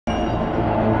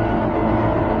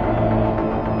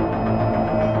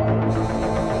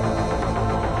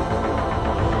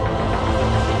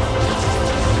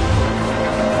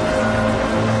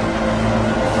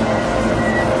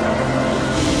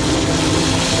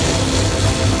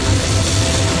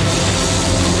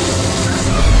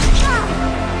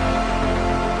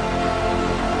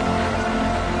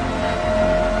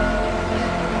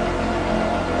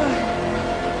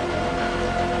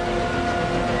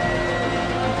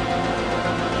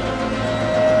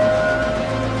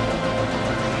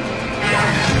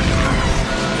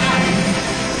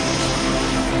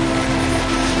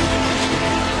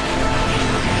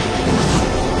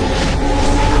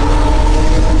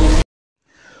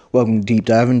Welcome to Deep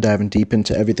Diving, diving deep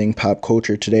into everything pop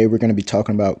culture. Today we're going to be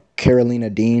talking about Karolina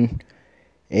Dean,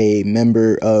 a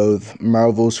member of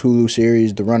Marvel's Hulu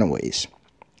series The Runaways.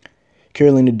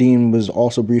 Karolina Dean was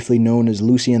also briefly known as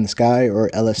Lucy in the Sky, or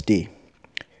LSD.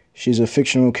 She's a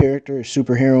fictional character, a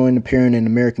superheroine appearing in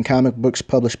American comic books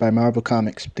published by Marvel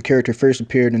Comics. The character first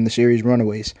appeared in the series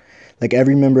Runaways. Like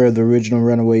every member of the original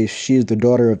Runaways, she is the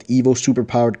daughter of evil,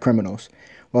 superpowered criminals.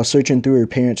 While searching through her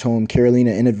parents' home,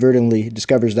 Karolina inadvertently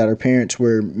discovers that her parents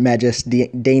were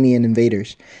Majestanian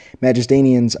invaders.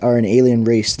 Majestanians are an alien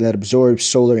race that absorbs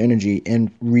solar energy and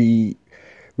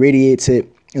radiates it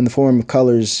in the form of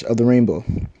colors of the rainbow.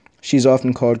 She's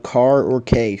often called Kar or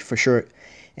K for short,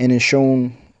 and is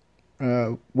shown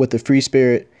with a free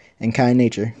spirit and kind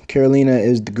nature. Karolina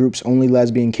is the group's only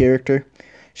lesbian character.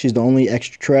 She's the only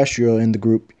extraterrestrial in the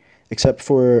group, except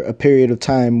for a period of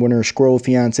time when her Skrull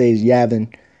fiancé Yavin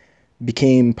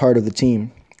became part of the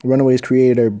team. Runaways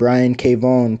creator Brian K.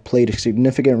 Vaughan played a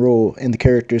significant role in the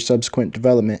character's subsequent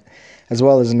development, as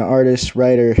well as an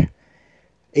artist-writer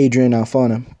Adrian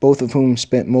Alphona, both of whom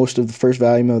spent most of the first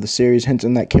volume of the series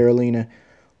hinting that Karolina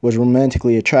was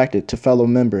romantically attracted to fellow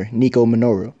member Nico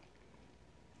Minoru.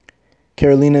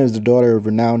 Karolina is the daughter of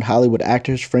renowned Hollywood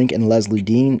actors Frank and Leslie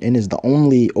Dean, and is the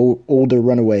only older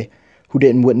runaway who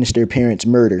didn't witness their parents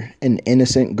murder an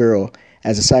innocent girl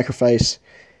as a sacrifice.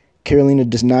 Karolina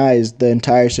denies the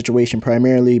entire situation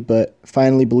primarily, but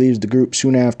finally believes the group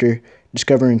soon after,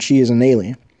 discovering she is an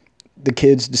alien. The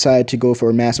kids decide to go for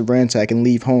a massive ransack and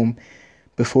leave home.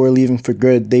 Before leaving for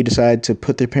good, they decide to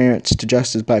put their parents to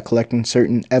justice by collecting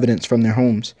certain evidence from their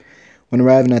homes. When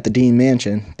arriving at the Dean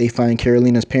mansion, they find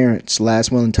Karolina's parents'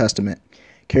 last will and testament.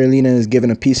 Karolina is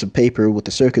given a piece of paper with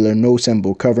a circular no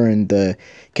symbol covering the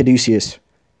caduceus.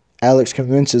 Alex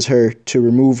convinces her to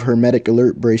remove her medic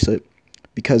alert bracelet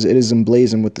because it is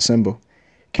emblazoned with the symbol.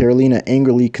 Karolina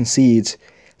angrily concedes,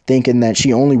 thinking that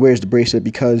she only wears the bracelet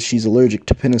because she's allergic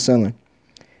to penicillin,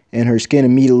 and her skin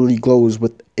immediately glows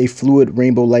with a fluid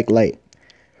rainbow-like light.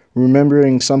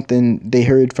 Remembering something they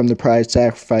heard from the prized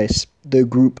sacrifice, the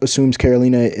group assumes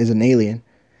Karolina is an alien,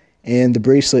 and the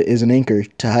bracelet is an anchor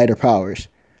to hide her powers.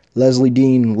 Leslie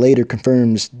Dean later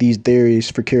confirms these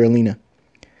theories for Karolina.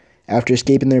 After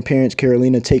escaping their parents,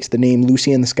 Karolina takes the name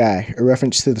Lucy in the Sky, a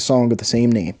reference to the song of the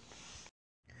same name.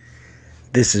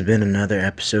 This has been another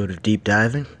episode of Deep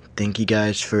Diving. Thank you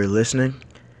guys for listening.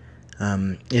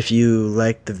 If you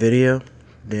liked the video,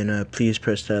 then please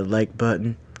press that like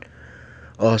button.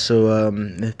 Also,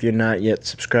 if you're not yet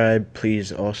subscribed,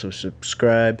 please also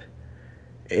subscribe.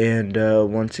 And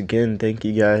once again, thank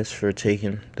you guys for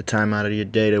taking the time out of your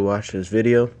day to watch this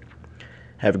video.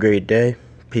 Have a great day.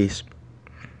 Peace.